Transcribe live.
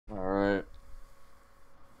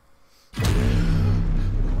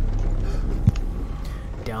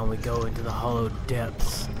we go into the hollow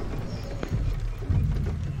depths.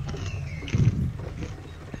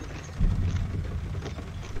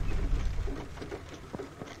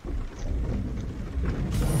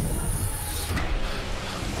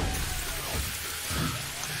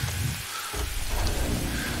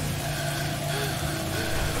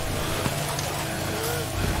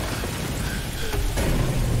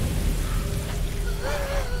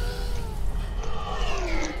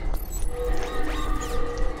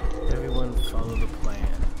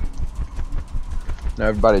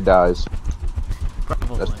 Everybody dies.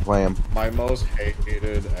 Probably. That's the plan. My most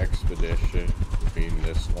hated expedition between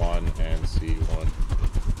this one and C1.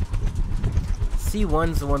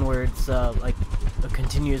 C1's the one where it's like a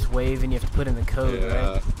continuous wave and you have to put in the code,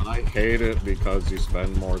 right? I hate it because you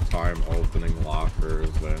spend more time opening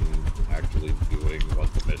lockers than actually doing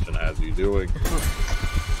what the mission has you doing.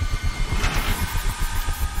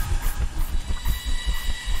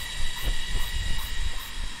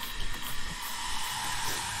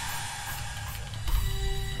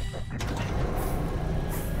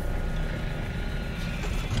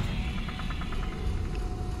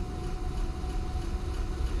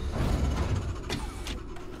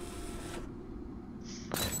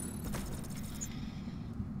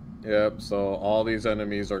 Yep, so all these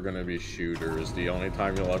enemies are going to be shooters. The only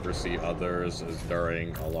time you'll ever see others is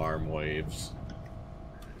during alarm waves.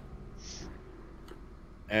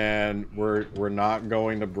 And we're not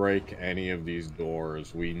going to break any of these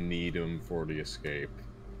doors. We need them for the escape.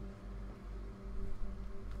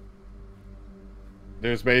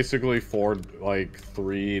 There's basically three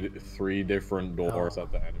different doors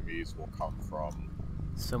that the enemies will come from.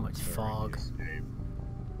 So much fog.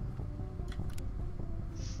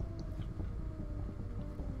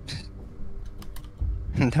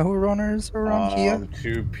 No runners around here?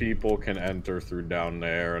 2 people can enter through down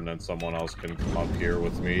there, and then someone else can come up here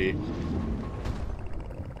with me.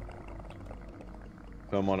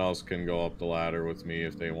 Someone else can go up the ladder with me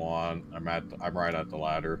if they want. I'm right at the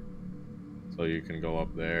ladder. So you can go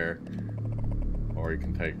up there. Or you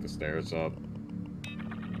can take the stairs up.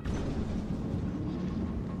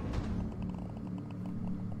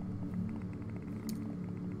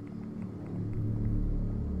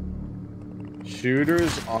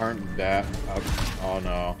 Shooters aren't that... Oh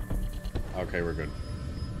no. Okay, we're good.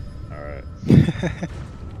 Alright.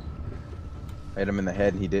 Hit him in the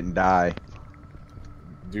head and he didn't die.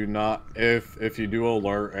 Do not... If you do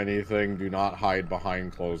alert anything, do not hide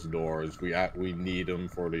behind closed doors. We need them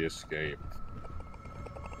for the escape.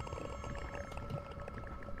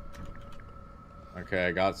 Okay,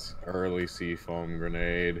 I got early C-foam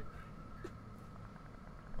grenade.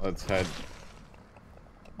 Let's head...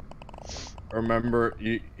 Remember,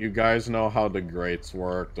 you guys know how the grates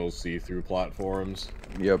work, those see-through platforms?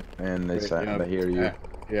 They hear you.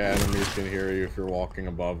 Yeah, enemies can hear you if you're walking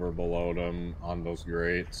above or below them on those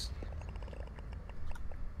grates.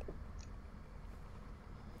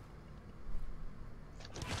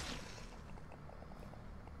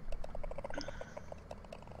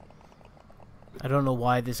 I don't know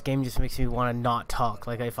why this game just makes me want to not talk.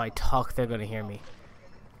 Like if I talk, they're gonna hear me.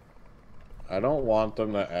 I don't want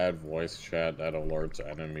them to add voice chat that alerts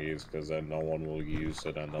enemies, because then no one will use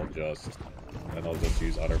it, and they'll just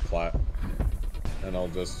use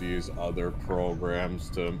use other programs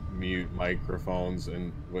to mute microphones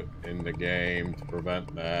in the game to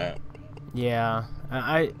prevent that. Yeah,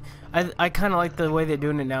 I kind of like the way they're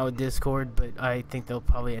doing it now with Discord, but I think they'll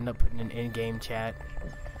probably end up putting an in-game chat.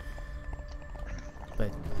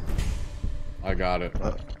 But I got it.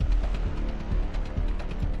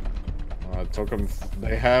 It took them.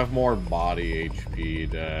 They have more body HP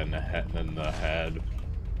than the head.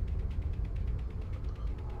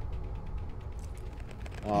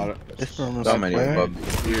 So many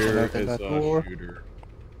bugs. Here is a shooter.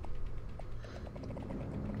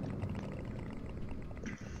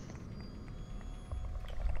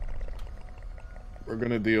 We're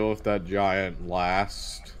gonna deal with that giant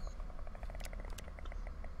last.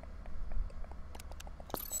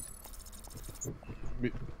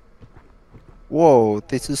 Whoa,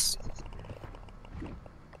 this is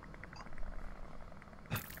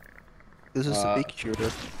a big shooter.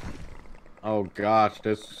 Oh gosh,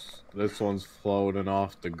 this one's floating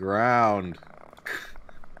off the ground.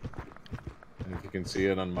 And if you can see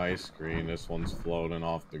it on my screen, this one's floating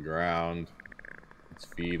off the ground. Its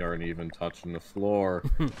feet aren't even touching the floor.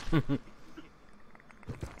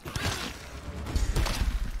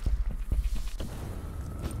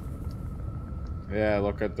 Yeah,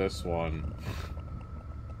 look at this one.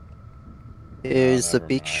 Here's a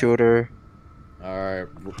big shooter. Alright.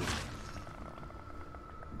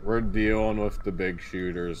 We're dealing with the big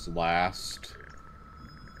shooters last.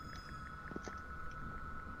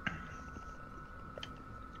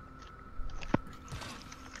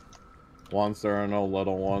 Once there are no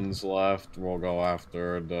little ones left, we'll go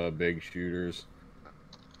after the big shooters.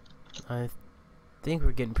 I think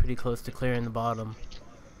we're getting pretty close to clearing the bottom.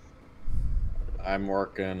 I'm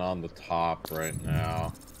working on the top right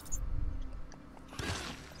now.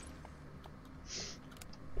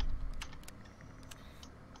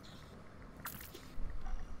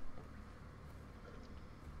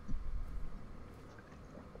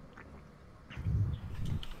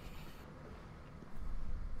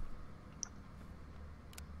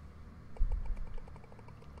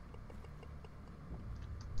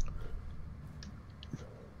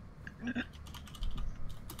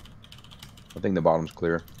 I think the bottom's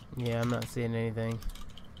clear. Yeah, I'm not seeing anything.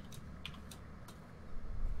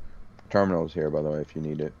 Terminal's here, by the way, if you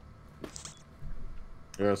need it.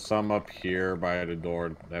 There's some up here by the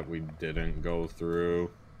door that we didn't go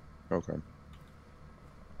through. Okay.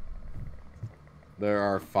 There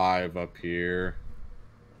are 5 up here.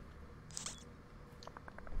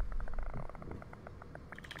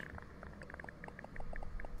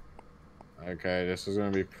 Okay, this is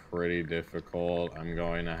going to be pretty difficult. I'm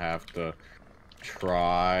going to have to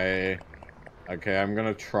try. Okay, I'm going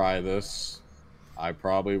to try this. I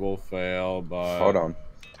probably will fail, but... Hold on.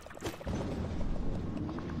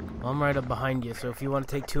 Well, I'm right up behind you, so if you want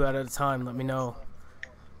to take 2 out at a time, let me know.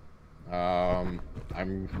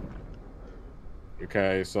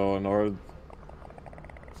 Okay, so in order...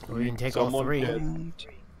 Or you can take all 3.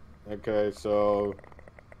 Okay, so...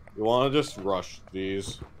 You want to just rush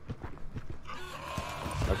these.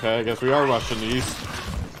 Okay, I guess we are rushing these.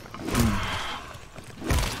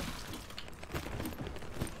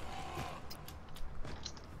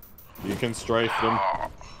 You can strafe them.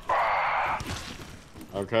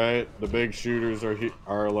 Okay, the big shooters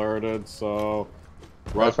are alerted, so...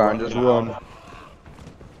 That's fine, just run.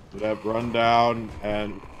 Yep, run down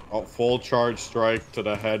and full charge strike to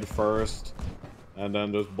the head first, and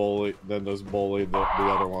then just bully the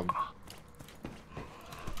other one.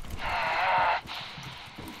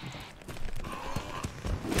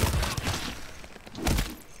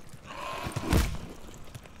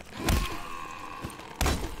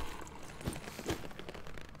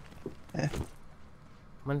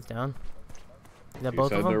 One's down. Is that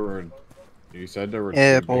both of them? You said there were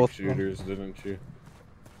yeah, 2 both big shooters, didn't you?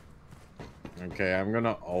 Okay, I'm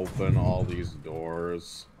gonna open all these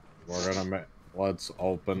doors. Let's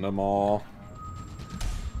open them all.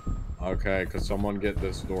 Okay, could someone get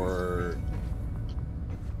this door?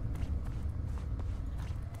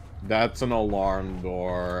 That's an alarm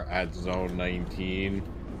door at zone 19.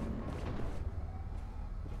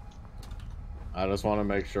 I just want to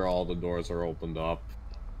make sure all the doors are opened up.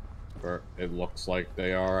 It looks like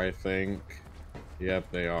they are, I think. Yep,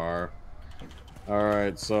 they are.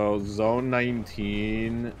 Alright, so zone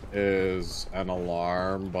 19 is an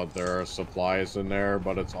alarm, but there are supplies in there,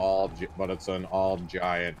 but it's an all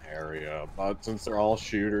giant area. But since they're all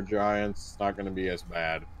shooter giants, it's not going to be as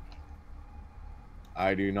bad.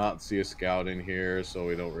 I do not see a scout in here, so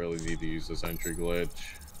we don't really need to use this entry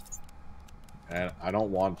glitch. And I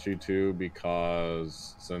don't want you to,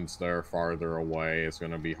 because since they're farther away, it's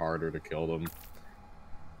going to be harder to kill them.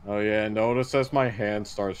 Oh yeah, notice as my hand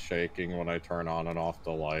starts shaking when I turn on and off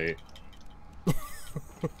the light.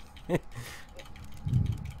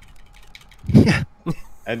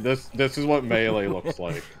 And this is what melee looks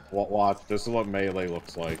like. Watch, this is what melee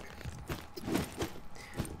looks like.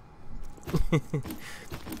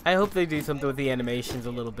 I hope they do something with the animations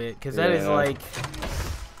a little bit, because that is like...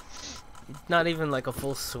 It's not even like a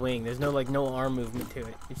full swing. There's no arm movement to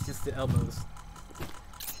it. It's just the elbows.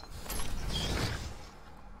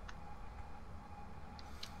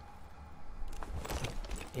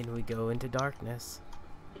 In we go into darkness.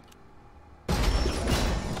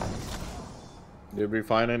 Did we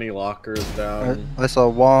find any lockers down? I saw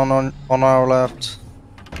one on our left.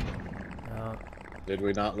 Did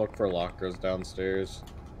we not look for lockers downstairs?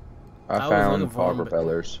 I found fog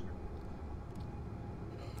repellers.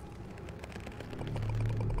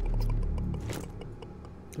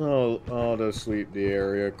 I'll just sweep the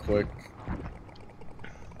area quick.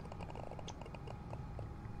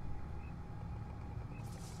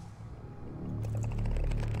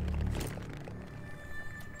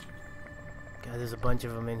 God, there's a bunch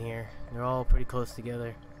of them in here. They're all pretty close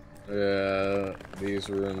together. Yeah, these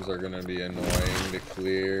rooms are gonna be annoying to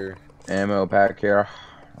clear. Ammo pack here.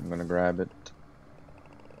 I'm gonna grab it.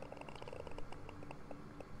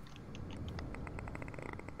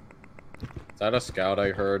 Is that a scout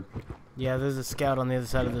I heard? Yeah, there's a scout on the other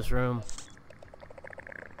side of this room.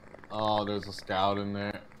 Oh, there's a scout in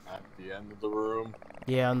there at the end of the room.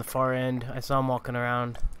 Yeah, on the far end. I saw him walking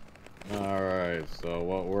around. Alright, so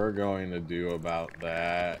what we're going to do about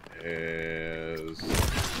that is...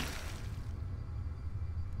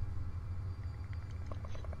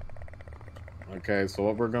 Okay, so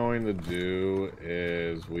what we're going to do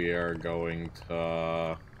is we are going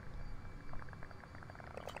to...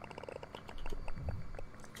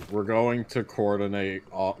 We're going to coordinate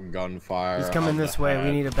gunfire. He's coming this way.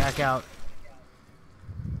 We need to back out.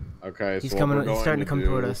 Okay, He's so coming. what we're going He's starting to come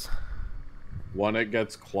toward us. When it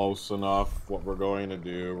gets close enough, what we're going to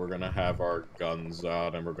do, we're going to have our guns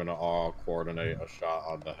out and we're going to all coordinate a shot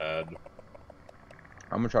on the head.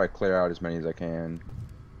 I'm gonna try to clear out as many as I can.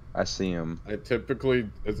 I see him. It's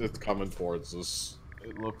coming towards us.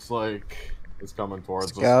 It looks like it's coming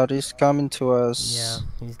towards us. Scout is coming to us.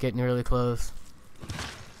 Yeah, he's getting really close.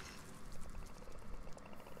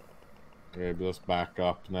 Okay, let's back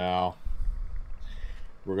up now.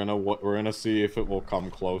 We're gonna see if it will come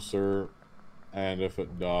closer, and if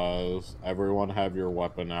it does, everyone have your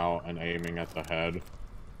weapon out and aiming at the head.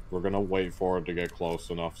 We're gonna wait for it to get close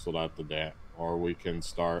enough so that or we can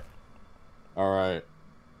start. All right,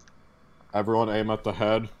 everyone aim at the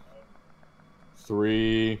head.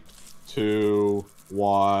 3, 2,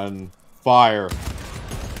 1, fire!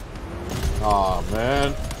 Aw,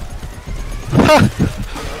 man.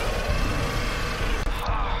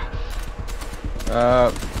 I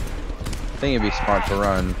think it'd be smart to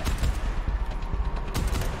run.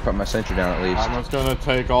 Put my sentry down at least. I'm just gonna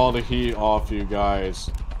take all the heat off you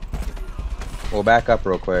guys. We'll back up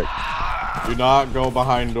real quick. Do not go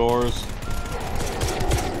behind doors.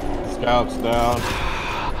 Scouts down.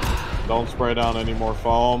 Don't spray down any more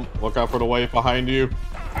foam. Look out for the wave behind you.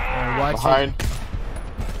 Watch Behind. it.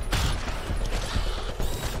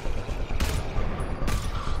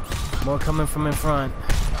 More coming from in front.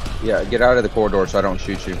 Yeah, get out of the corridor so I don't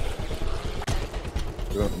shoot you.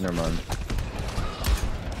 Oh, never mind.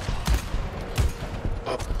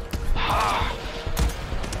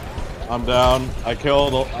 I'm down. I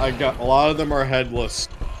got a lot of them are headless.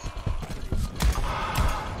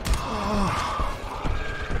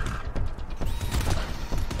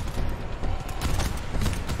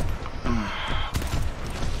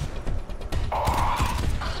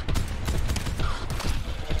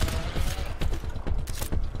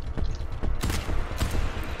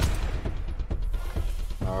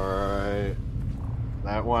 Alright.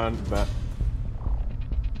 That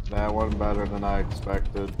went better than I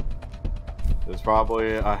expected. There's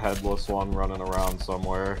probably a headless one running around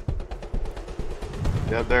somewhere.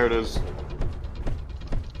 Yeah, there it is.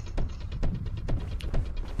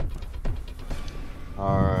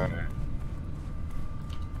 Alright.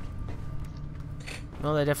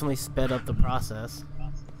 Well, they definitely sped up the process.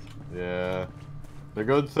 Yeah. The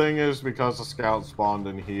good thing is because the scout spawned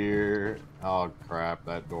in here. Oh crap,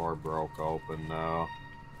 that door broke open now.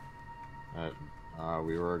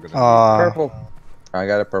 We were gonna purple. I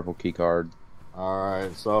got a purple key card.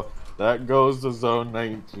 Alright, so that goes to zone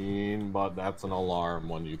 19, but that's an alarm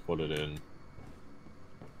when you put it in.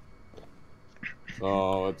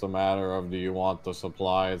 So it's a matter of, do you want the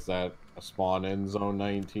supplies that spawn in zone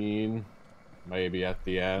 19? Maybe at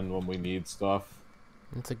the end when we need stuff.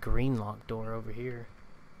 It's a green lock door over here.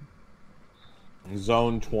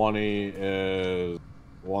 Zone 20 is,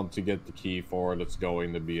 once you get the key for it, it's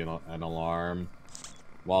going to be an alarm.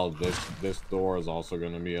 Well, this door is also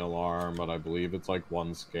going to be an alarm, but I believe it's like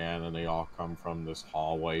one scan and they all come from this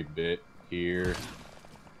hallway bit here.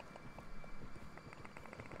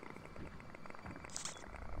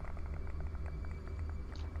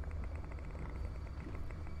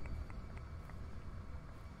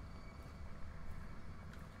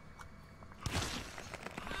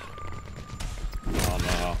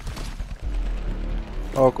 Oh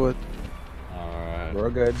no. All good. Alright.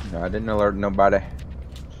 We're good. I didn't alert nobody.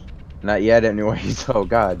 Not yet anyways. Oh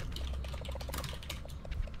god.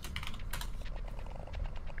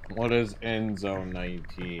 What is in zone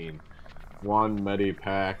 19? 1 medi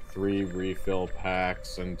pack, 3 refill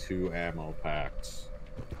packs, and 2 ammo packs.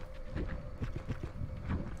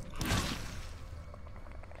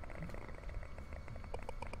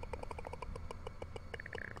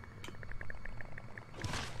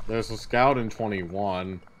 There's a scout in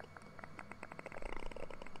 21.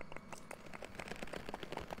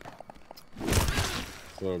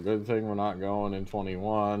 So good thing we're not going in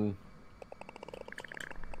 21.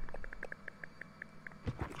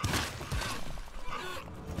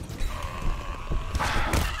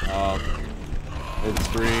 It's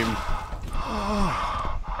Scream.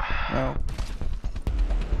 No.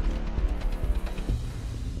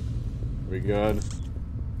 you good?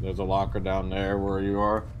 There's a locker down there where you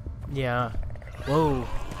are. Yeah. Whoa.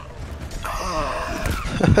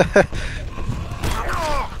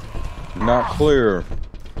 Not clear.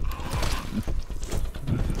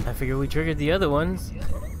 I figure we triggered the other ones.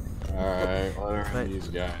 Alright, what are these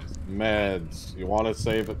guys? Meds. You want to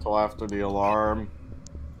save it till after the alarm?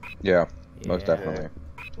 Yeah, most Yeah. definitely.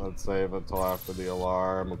 Let's save it till after the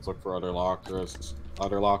alarm. Let's look for other lockers.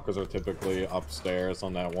 Other lockers are typically upstairs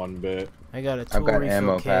on that one bit. I got a I've tool got refill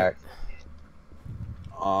ammo kit. pack.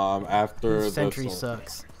 After Sentry this.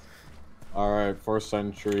 sucks. Alright, for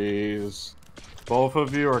sentries. Both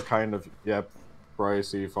of you are kind of, yep,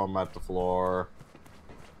 pricey if I'm at the floor.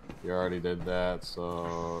 You already did that,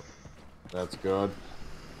 so that's good.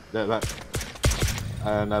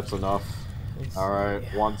 And that's enough. Alright,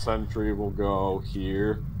 one sentry will go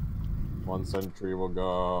here. One sentry will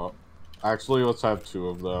go... Actually, let's have two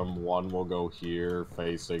of them. One will go here,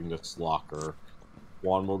 facing this locker.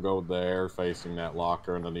 One will go there, facing that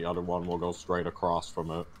locker, and then the other one will go straight across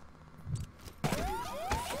from it.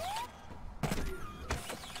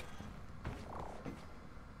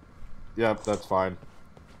 Yep, that's fine.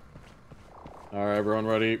 Alright, everyone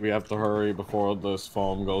ready? We have to hurry before this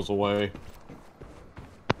foam goes away.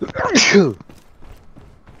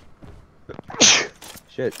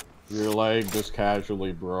 Shit. Your leg just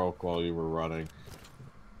casually broke while you were running.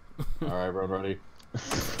 Alright, everyone ready?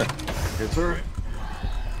 It's alright.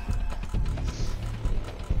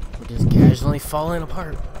 We're just casually falling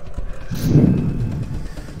apart.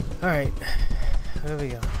 Alright. Where do we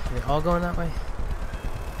go? Are they all going that way?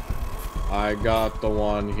 I got the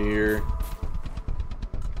one here.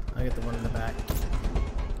 I got the one in the back.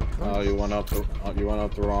 Oh, you went up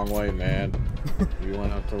the wrong way, man. You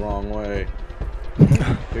went up the wrong way.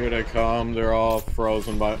 Here they come. They're all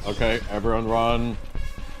frozen by. Okay, everyone run.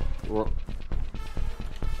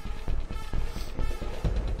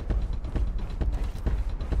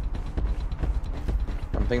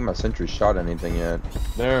 I'm thinking my sentry shot anything yet.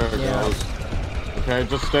 There it goes. Okay,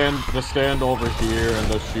 just stand over here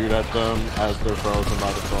and just shoot at them as they're frozen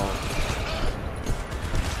by the foam.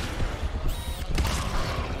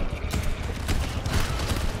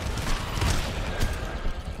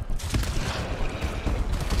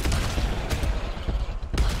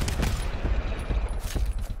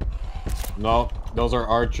 No, those are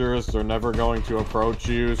archers. They're never going to approach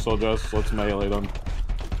you, so just let's melee them.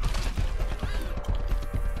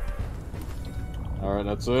 Alright,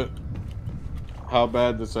 that's it. How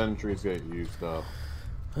bad the sentries get used up?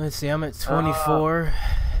 Let's see, I'm at 24.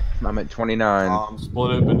 I'm at 29.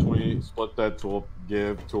 Split that tool,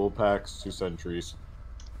 give tool packs to sentries.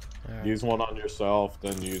 Right. Use one on yourself,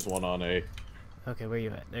 then use one on A. Okay, where you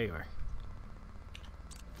at? There you are.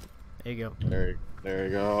 There you go. There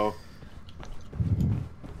you go.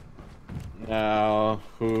 Now,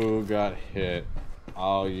 who got hit?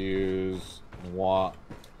 I'll use one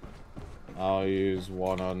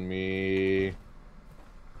on me.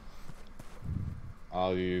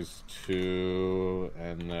 I'll use two,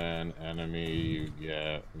 and then enemy, you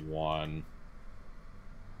get one.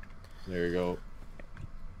 There you go.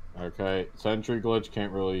 Okay, sentry glitch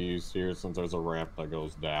can't really use here since there's a ramp that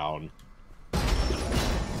goes down.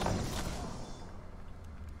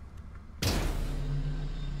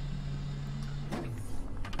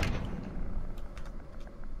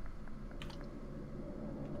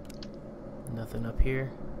 Nothing up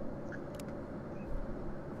here.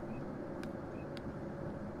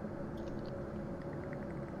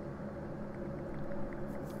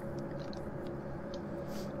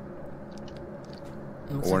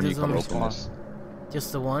 Or you can open this.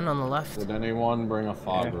 Just the one on the left? Did anyone bring a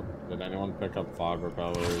fog? Yeah. Did anyone pick up fog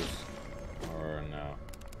repellers? Or no?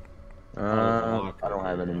 I don't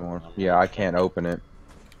have any more. Yeah, I can't open it.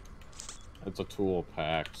 It's a tool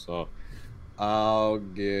pack, so I'll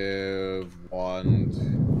give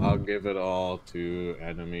it all to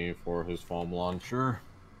enemy for his foam launcher.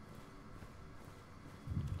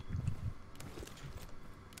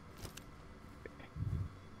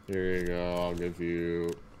 Here you go.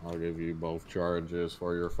 I'll give you both charges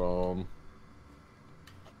for your foam.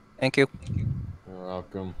 Thank you. You're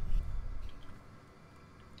welcome.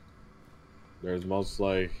 There's no,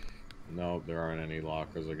 there aren't any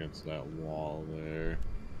lockers against that wall there.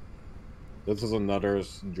 This is another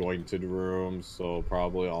jointed room, so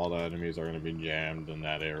probably all the enemies are going to be jammed in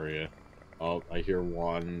that area. Oh, I hear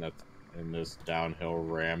one that's in this downhill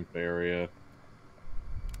ramp area.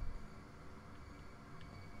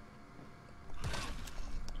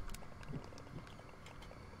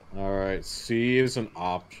 Alright, C is an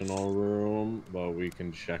optional room, but we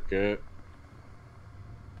can check it.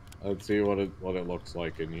 Let's see what it looks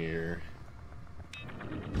like in here.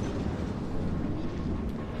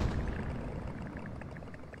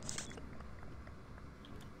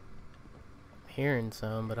 hearing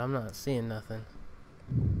some, but I'm not seeing nothing.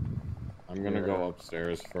 I'm gonna go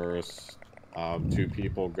upstairs first. 2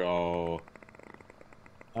 people go.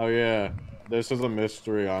 Oh yeah, this is a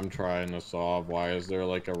mystery I'm trying to solve. Why is there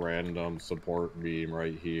like a random support beam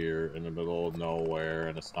right here in the middle of nowhere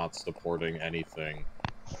and it's not supporting anything?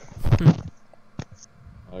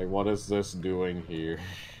 Like, what is this doing here?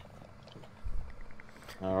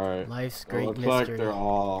 Alright. Life's Well, great looks mystery. like they're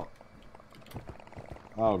all...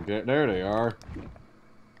 Oh, there they are.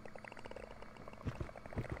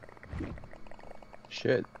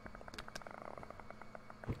 Shit.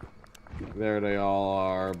 There they all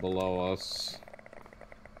are below us.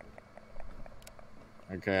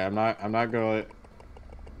 Okay, I'm not going.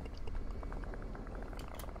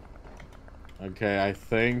 Okay, I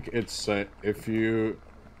think it's if you.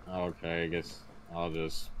 Okay, I guess I'll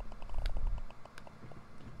just.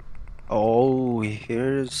 Oh,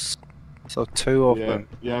 here's so 2 of Yeah, them.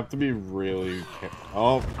 you have to be really.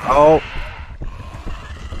 Oh, Oh,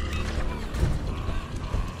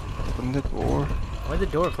 open the door. Why'd the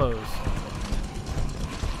door close?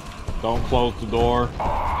 don't close the door.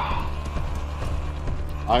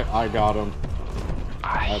 I got him.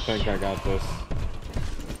 I think I got this.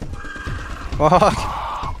 Fuck!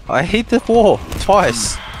 I hit the wall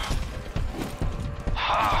twice.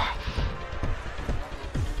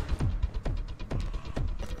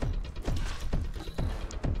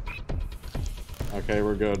 Okay,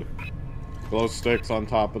 we're good. Glow sticks on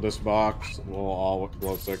top of this box.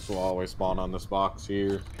 Glow sticks will always spawn on this box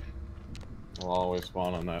here. Will always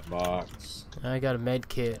spawn on that box. I got a med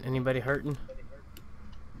kit. Anybody hurting?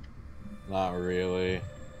 Not really.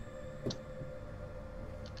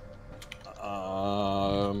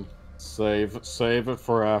 Save it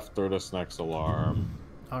for after this next alarm.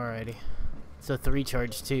 Alrighty. It's a 3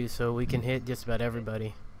 charge too, so we can hit just about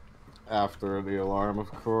everybody. After the alarm, of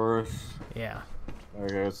course. Yeah.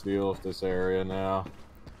 Okay, let's deal with this area now.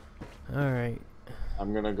 Alright.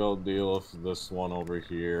 I'm gonna go deal with this one over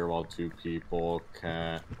here while 2 people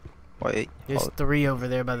can't. Wait. There's 3 over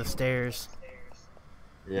there by the stairs.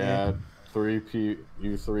 Yeah,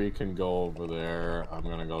 you 3 can go over there. I'm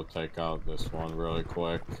gonna go take out this one really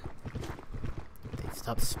quick.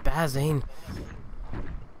 Stop spazzing.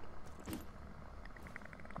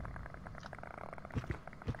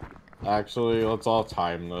 Actually, let's all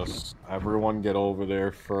time this. Everyone get over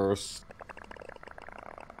there first.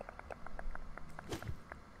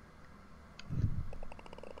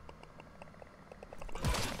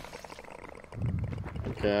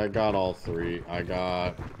 Okay, I got all 3. I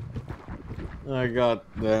got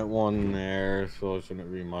that one there, so it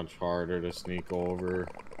shouldn't be much harder to sneak over.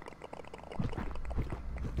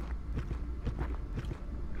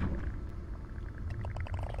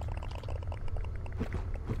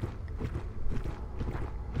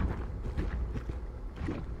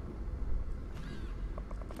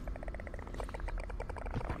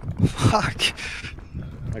 Fuck.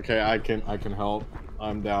 Okay, I can help.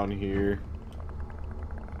 I'm down here.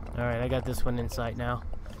 Alright, I got this one in sight now.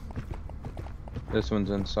 This one's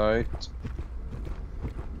in sight.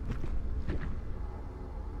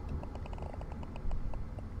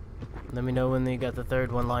 Let me know when you got the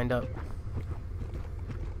 3rd one lined up.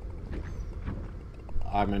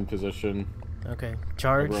 I'm in position. Okay.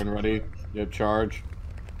 Charge. Everyone ready? Yep, charge.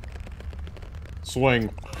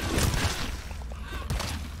 Swing.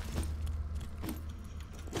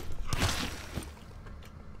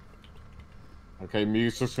 Okay,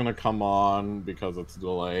 music's gonna come on because it's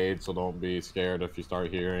delayed, so don't be scared if you start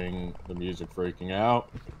hearing the music freaking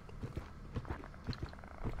out.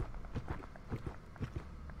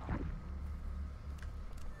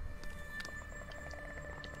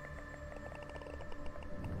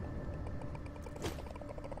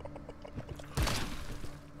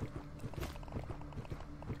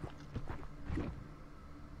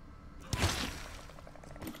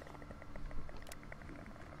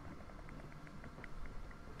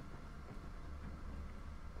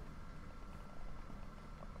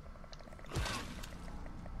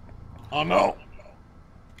 Oh no!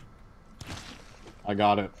 I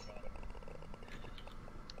got it.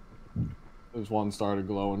 This one started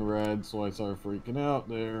glowing red, so I started freaking out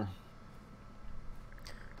there.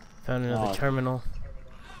 Found another terminal.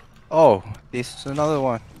 Oh, this is another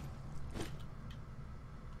one.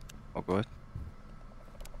 Oh, good.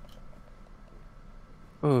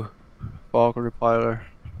 Ooh, fog repiler.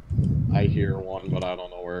 I hear one, but I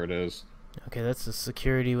don't know where it is. Okay, that's the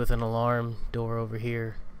security with an alarm door over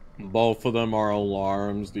here. Both of them are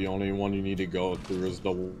alarms. The only one you need to go through is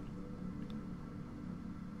the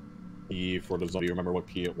key for the zone. Do you remember what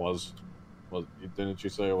key it was? Didn't you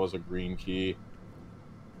say it was a green key?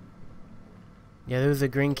 Yeah, there was a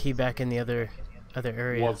green key back in the other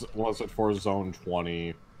area. Was it for zone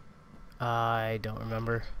 20? I don't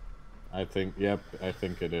remember. I think, yep, I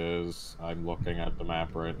think it is. I'm looking at the map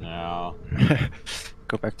right now.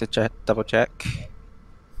 Go back to check, double check.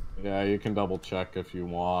 Yeah, you can double check if you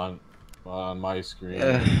want. But on my screen,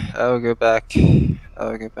 Yeah, I'll go back.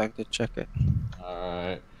 I'll go back to check it.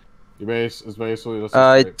 alright. It's basically just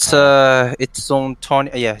a straight path. It's zone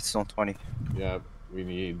 20. Yeah, it's zone 20. Yep, we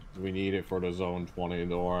need it for the zone 20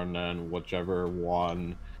 door, and then whichever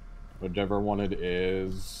one it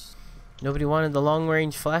is. Nobody wanted the long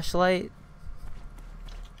range flashlight?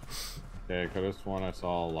 Okay, cause this one I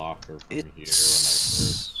saw a locker from here when I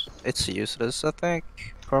first. It's useless, I think.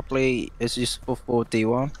 Probably it's useful for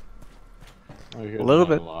D1. Oh, here's A little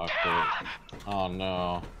another bit. locker. Oh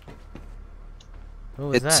no. What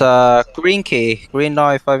was It's that? green key, green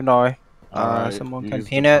 959. Alright, Someone can use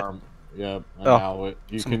pin the it. Yep, and Oh, now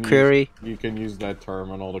you some can query. you can use that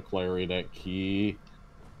terminal to query that key.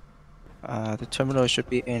 The terminal should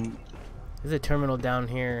be in. There's a terminal down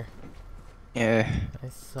here. Yeah, I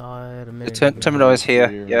saw it a the minute ago. terminal is here.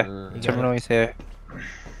 Yeah, You got terminal it? is here.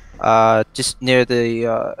 Just near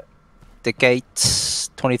the gate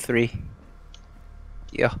 23.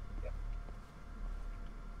 Yeah.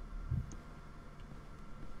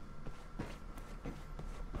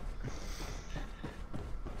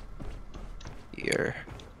 Here.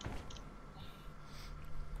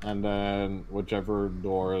 And then whichever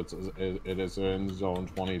door it is in, zone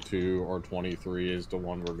 22 or 23 is the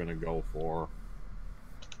one we're gonna go for.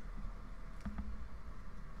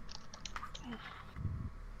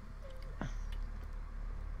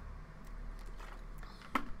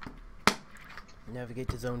 Navigate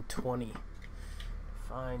to zone 20.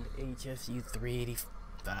 Find HSU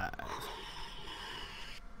 385.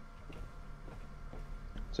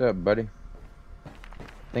 What's up, buddy?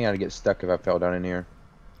 I think I'd get stuck if I fell down in here.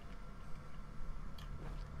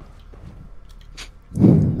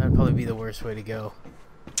 That'd probably be the worst way to go.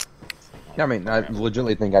 I mean, I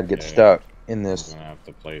legitimately think I'd get Okay. stuck in I'm this. gonna have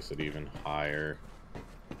to place it even higher.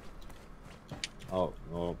 Oh,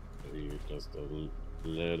 well, just a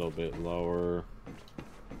little bit lower.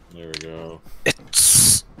 There we go.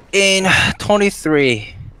 It's in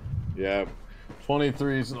 23. Yep.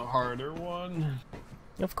 23 is the harder one.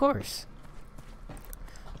 Of course.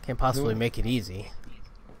 Can't possibly make it easy.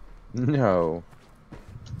 No.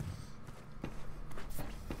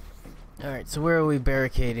 Alright, so where are we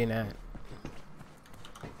barricading at?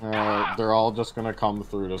 They're all just gonna come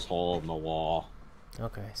through this hole in the wall.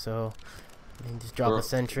 Okay, so you just drop a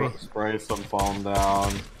sentry. Spray some foam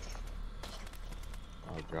down.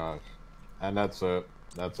 Oh gosh. And that's it.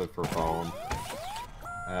 That's it for foam.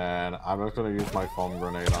 And I'm just gonna use my foam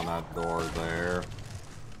grenade on that door there.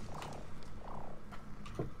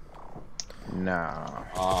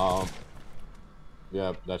 Nah.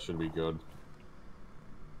 Yep, that should be good.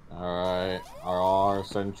 Alright, our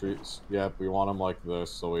sentries, yep, we want them like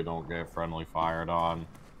this so we don't get friendly fired on.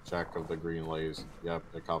 Check if the green lays, yep,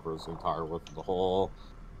 it covers the entire width of the hole.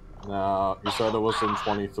 Now, you said it was in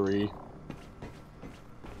 23.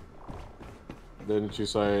 Didn't you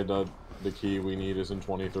say that the key we need is in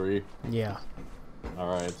 23? Yeah.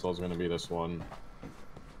 Alright, so it's gonna be this one.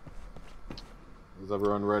 Is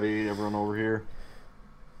everyone ready? Everyone over here?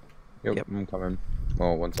 Yep, I'm coming.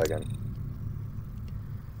 Oh, 1 second.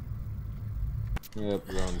 Yep,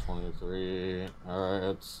 zone 23. Alright,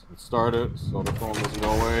 let's start it so the phone doesn't go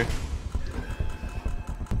away.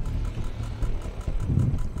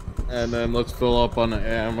 And then let's fill up on the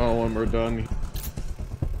ammo when we're done.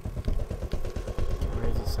 Where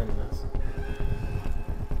is it sending us?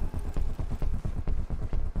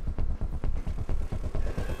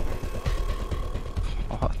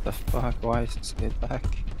 What the fuck? Why is this get back?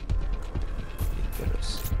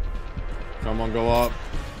 Ridiculous. Someone go up.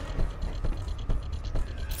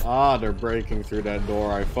 Ah, they're breaking through that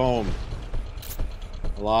door. I foamed.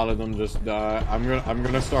 A lot of them just die. I'm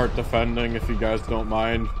gonna start defending if you guys don't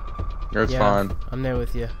mind. It's fine. I'm there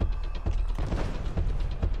with you.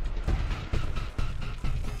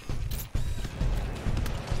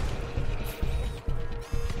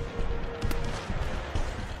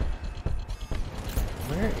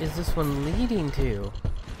 Where is this one leading to?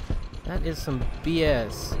 That is some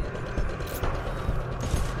BS.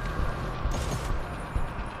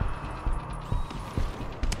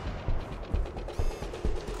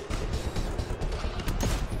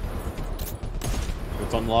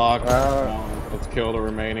 It's unlocked. Now, let's kill the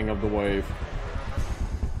remaining of the wave.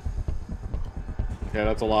 Okay,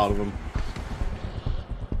 that's a lot of them.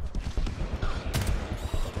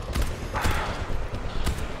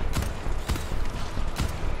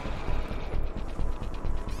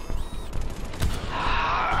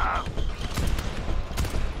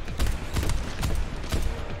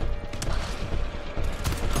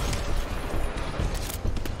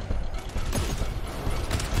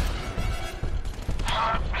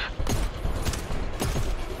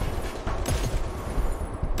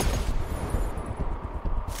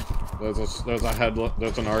 There's a head.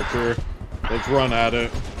 There's an archer. Let's run at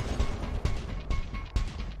it.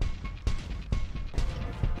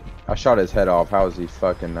 I shot his head off. How is he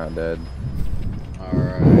fucking not dead?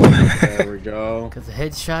 Alright, there we go. Because the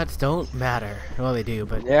headshots don't matter. Well, they do,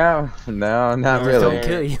 but Yeah, no, not they really. don't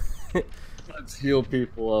kill you. Let's heal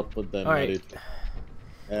people up with then Alright. meditate.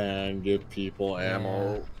 And give people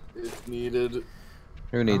ammo if needed.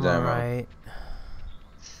 Who needs ammo? Alright.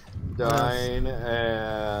 Dying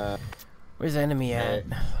and... Where's the enemy at?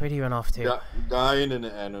 Where do you run off to? Dying an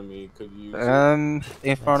enemy could use it.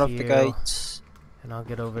 In front of the you. gates. And I'll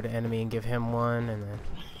get over to enemy and give him one, and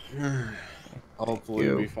then...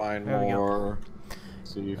 Hopefully we find There we go. more.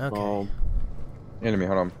 See foam. Enemy,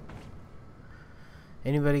 hold on.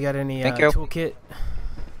 Anybody got any Thank you. toolkit?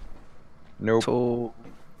 Nope. No.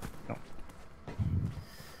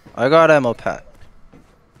 I got ammo pack.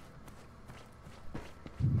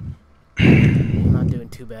 I'm not doing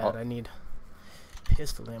too bad. Oh. I need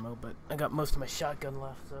pistol ammo, but I got most of my shotgun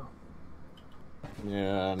left, so...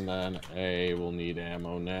 Yeah, and then A will need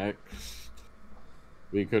ammo next.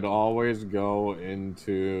 We could always go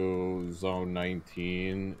into zone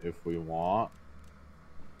 19 if we want.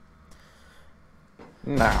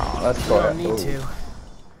 Nah, let's I go don't ahead. need to.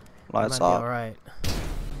 Lights Might be off. alright.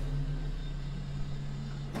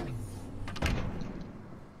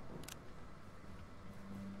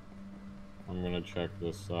 I'm gonna check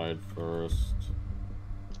this side first.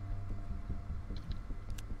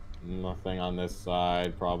 Nothing on this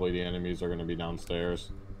side. Probably the enemies are gonna be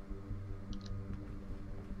downstairs.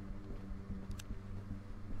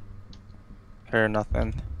 Hear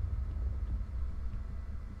nothing.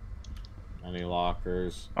 Any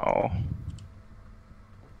lockers? Oh.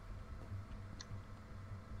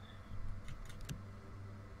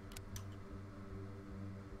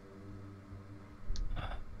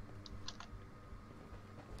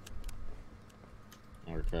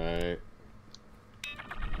 Okay.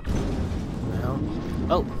 Well.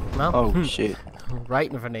 Oh, well. Oh shit.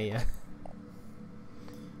 Right in front of you.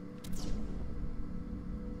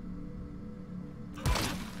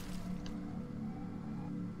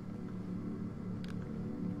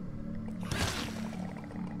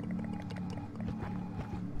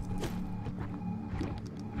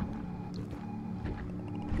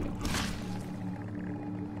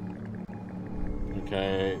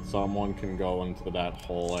 Okay, someone can go into that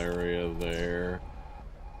whole area there.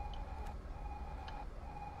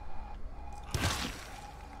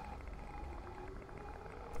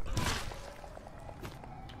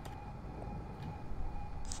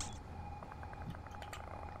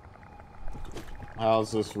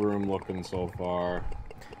 How's this room looking so far?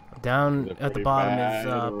 Down Is it at the pretty bottom bad,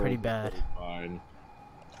 is or pretty is it bad. pretty fine?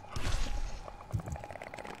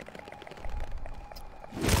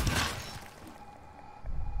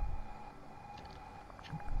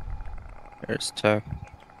 There's two.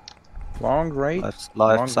 Long range? Left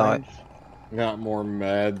Long side. range? Got more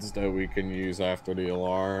meds that we can use after the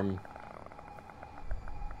alarm.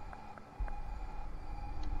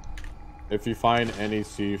 If you find any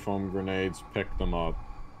seafoam grenades, pick them up.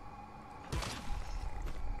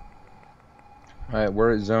 Alright,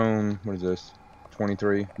 we're at zone, what is this?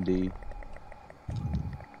 23D.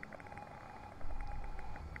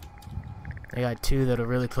 I got two that are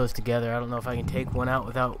really close together. I don't know if I can take one out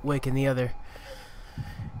without waking the other.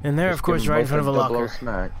 And they're, Just of course, give 'em right in both front of a double locker.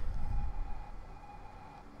 Smack.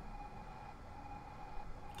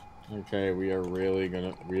 Okay, we are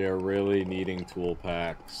really needing tool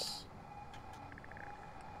packs.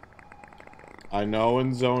 I know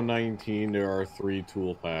in zone 19 there are 3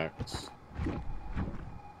 tool packs.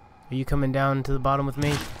 Are you coming down to the bottom with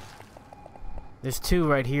me? There's two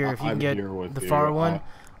right here. If you I'm can here get with the you. far one,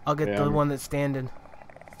 I'll get yeah, the I'm- one that's standing.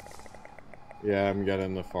 Yeah, I'm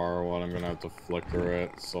getting the far one. I'm gonna have to flicker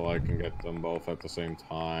it so I can get them both at the same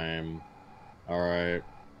time. Alright.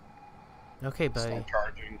 Okay, buddy. Start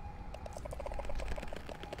charging.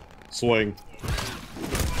 Swing.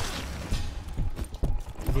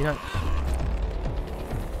 Is he not...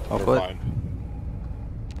 Oh, We're but fine.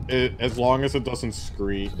 As long as it doesn't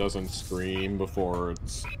scream before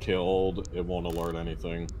it's killed, it won't alert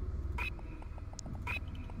anything.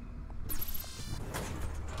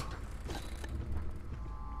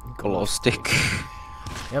 glow stick.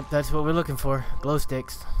 Yep, that's what we're looking for. Glow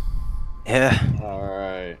sticks. Yeah.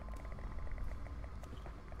 Alright.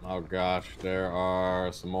 Oh gosh, there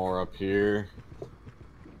are some more up here.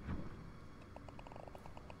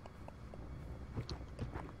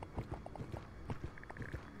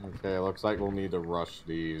 Okay, looks like we'll need to rush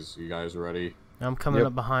these. You guys ready? I'm coming Yep.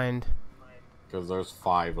 up behind. Because there's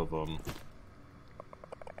 5 of them.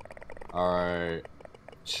 Alright.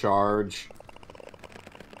 Charge.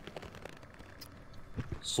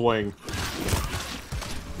 Swing.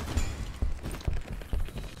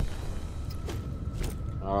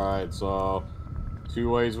 Alright, so 2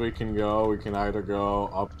 ways we can go. We can either go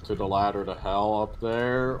up to the ladder to hell up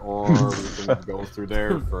there, or we can go through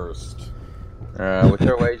there first.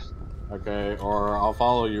 Whichever ways. Okay, or I'll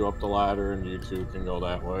follow you up the ladder and you two can go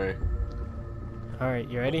that way. Alright,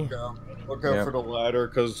 you ready? Look out for the ladder,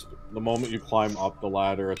 because the moment you climb up the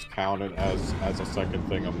ladder, it's counted as a second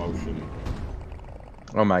thing of motion.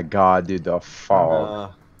 Oh my god, dude, the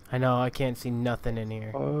fog. I know, I can't see nothing in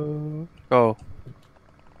here. Go.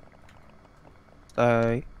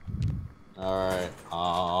 Die. Alright,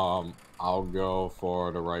 I'll go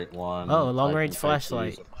for the right one. Oh, long I range can take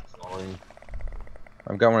flashlight. these.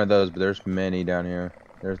 I've got one of those, but there's many down here.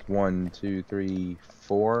 There's 1, 2, 3,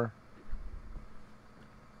 4.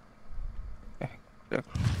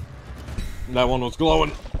 That one was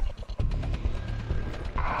glowing.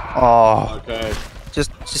 Oh. Okay.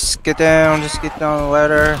 Just get down. Just get down the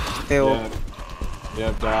ladder. Kill.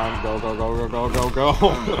 Yep, down. Go, go, go, go, go, go,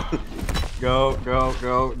 go.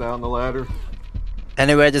 Go down the ladder.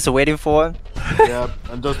 Anyway, just waiting for him. Yep,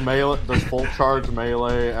 and just melee, just full charge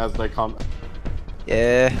melee as they come.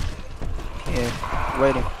 Yeah.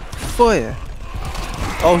 Waiting for you.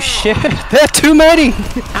 Oh shit! There are too many.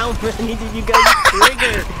 How many did you guys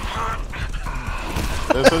trigger?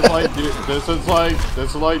 This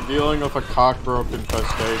is like dealing with a cockroach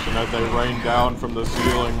infestation as they rain down from the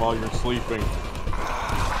ceiling while you're sleeping.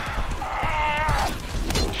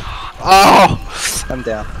 Oh! I'm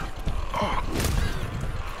down.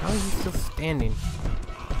 How are you still standing?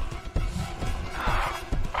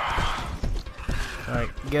 Alright,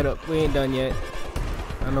 get up. We ain't done yet.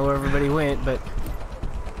 I don't know where everybody went, but...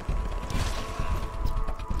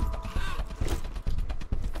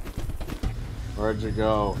 Where'd you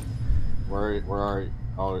go? Where are you?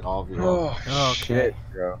 Oh, all of you. Oh, shit,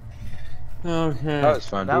 bro. Okay. That was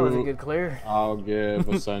fun. That was a good clear. I'll give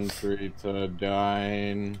a sentry to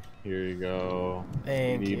Dine. Here you go.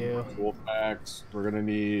 Thank you. Tool packs. We're gonna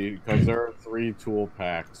need, because there are 3 tool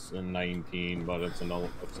packs in 19, but it's a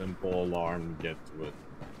simple alarm to get to it.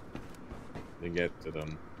 To get to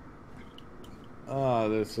them.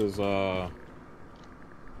 This is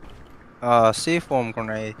C-form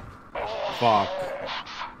grenade. fuck.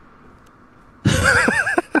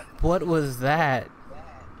 What was that?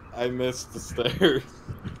 I missed the stairs.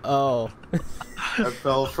 Oh. I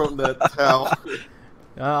fell from that tower.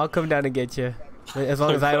 I'll come down and get you. As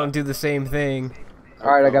long as I don't do the same thing.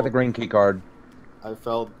 Alright, I got the green key card. I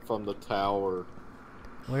fell from the tower.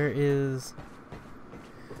 Where is...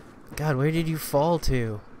 God, where did you fall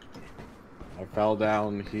to? I fell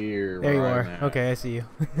down here. There you where are. I'm at. Okay, I see you.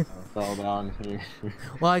 I fell down here.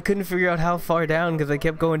 Well, I couldn't figure out how far down because I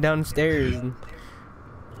kept going downstairs. And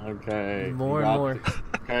Okay. more and more.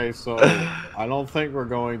 Okay, so I don't think we're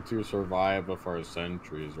going to survive with our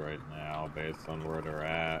sentries right now, based on where they're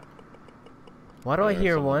at. Why do I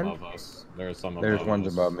hear one? There's some above There's ones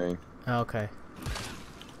us. above me. Oh, okay.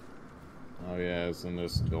 Oh yeah, it's in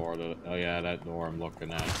this door. Oh yeah, that door I'm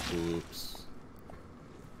looking at. Oops.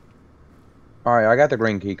 Alright, I got the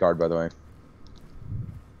green key card, by the way.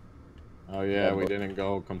 Oh yeah, we didn't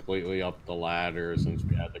go completely up the ladder since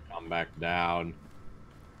we had to come back down.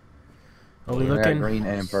 Are we I got looking? green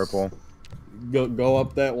and purple. Go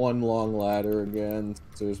up that one long ladder again.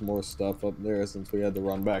 There's more stuff up there since we had to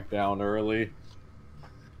run back down early.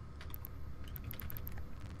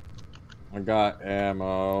 I got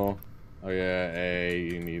ammo. Oh yeah, A,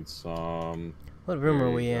 you need some. What room There are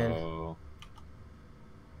you we in? go.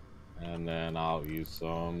 And then I'll use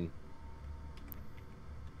some.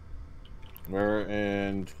 We're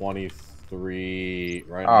in 23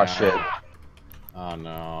 right now. Oh shit. Oh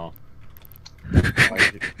no.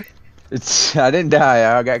 It's I didn't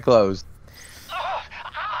die, I got close.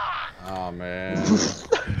 Oh man.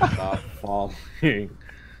 Stop falling.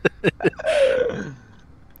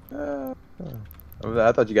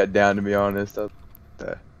 I thought you got down, to be honest. What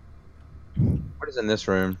is in this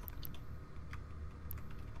room?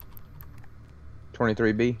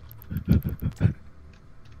 23B?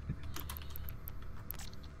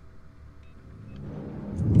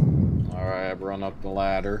 Alright, I've run up the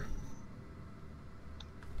ladder.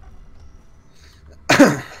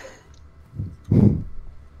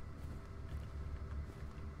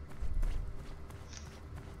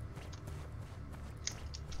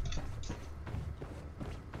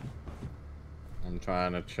 I'm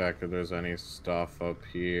trying to check if there's any stuff up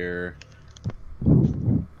here.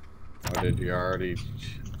 Or did you already...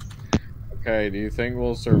 Okay, do you think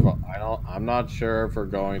we'll survive? I'm not sure if we're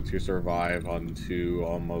going to survive on 2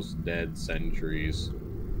 almost dead sentries.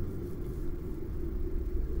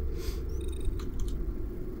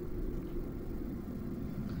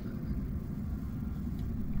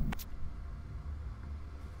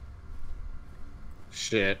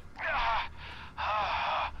 Shit.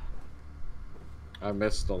 I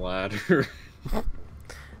missed the ladder.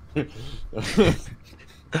 I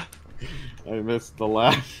missed the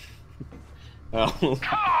ladder. Help.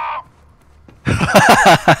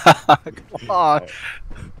 Come on.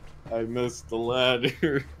 I missed the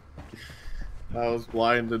ladder. I was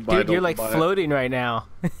blinded by Dude, you're like floating right now.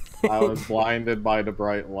 I was blinded by the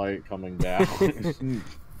bright light coming down.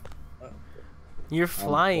 You're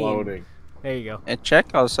flying. I'm floating. There you go. And check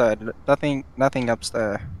outside. Nothing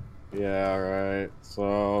upstairs. Yeah, right.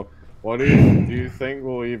 So, what do you think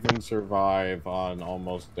we'll even survive on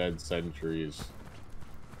almost dead sentries?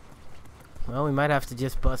 Well, we might have to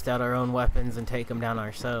just bust out our own weapons and take them down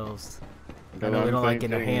ourselves. I know we don't like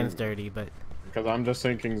getting our hands dirty, but... Because I'm just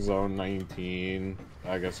thinking Zone 19.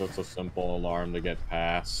 I guess it's a simple alarm to get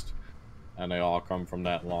past. And they all come from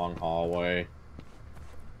that long hallway.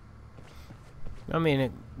 I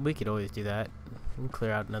mean, we could always do that. We can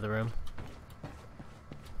clear out another room.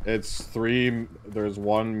 It's 3... There's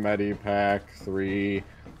 1 medipack, 3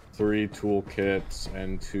 toolkits,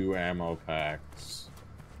 and 2 ammo packs.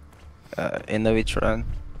 In the which run?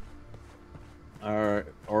 Alright,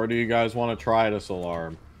 or do you guys want to try this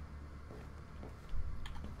alarm?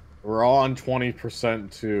 We're all on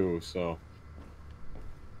 20% too, so...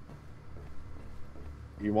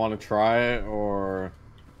 You want to try it, or...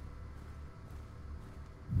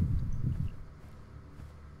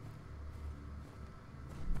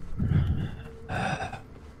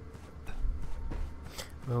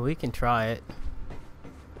 Well, we can try it.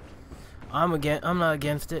 I'm not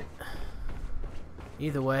against it.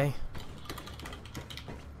 Either way.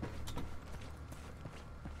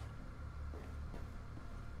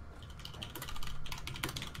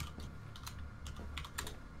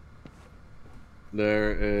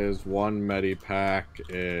 There is 1 medipack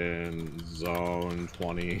in Zone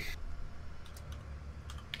 20.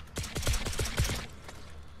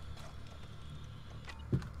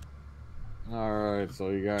 Alright, so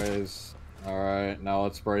you guys... Alright, now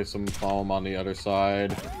let's spray some foam on the other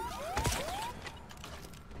side.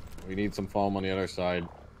 We need some foam on the other side.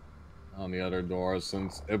 On the other doors,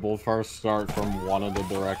 since it will first start from one of the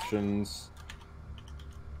directions.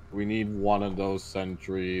 We need one of those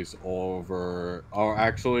sentries over... Oh,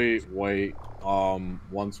 actually, wait.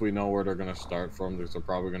 Once we know where they're gonna start from, they're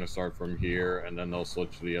probably gonna start from here, and then they'll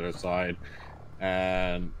switch to the other side.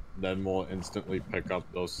 And then we'll instantly pick up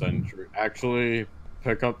those sentries. Actually,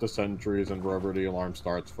 pick up the sentries, and wherever the alarm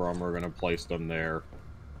starts from, we're gonna place them there.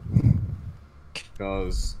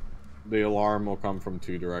 Because the alarm will come from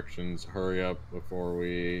 2 directions. Hurry up before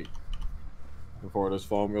this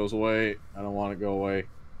foam goes away. I don't want it to go away.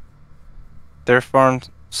 They're from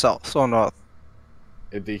south or north.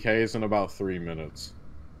 It decays in about 3 minutes.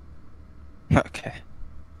 Okay.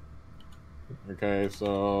 Okay,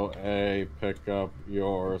 so A, pick up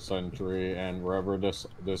your sentry, and wherever this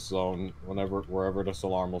zone, wherever this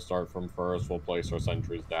alarm will start from first, we'll place our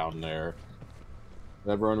sentries down there. Is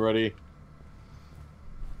everyone ready?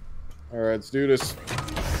 Alright, let's do this.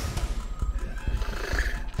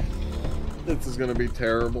 This is gonna be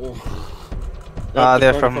terrible.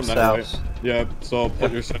 They're from south. Yep, so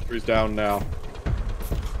put your sentries down now.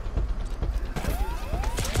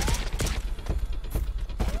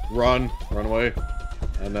 Run away,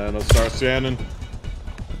 and then let's start scanning.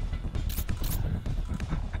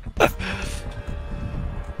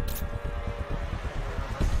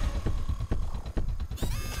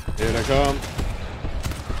 Here they come.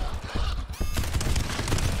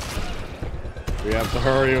 We have to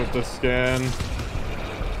hurry with the scan.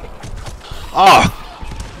 Oh!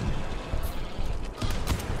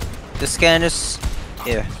 The scan is...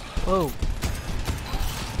 Yeah. Whoa.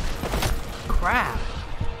 Crap.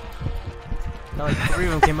 Now, like 3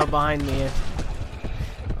 of them came up behind me.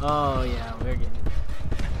 Oh yeah,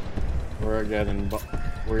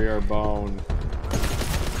 We are boned.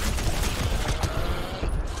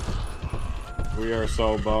 We are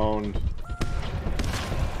so boned.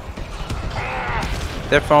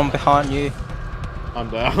 They're from behind you. I'm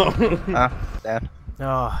down. Down.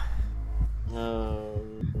 Oh.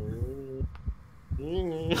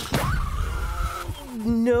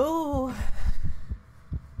 No.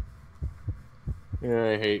 Yeah,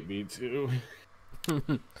 I hate B2.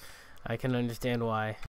 I can understand why.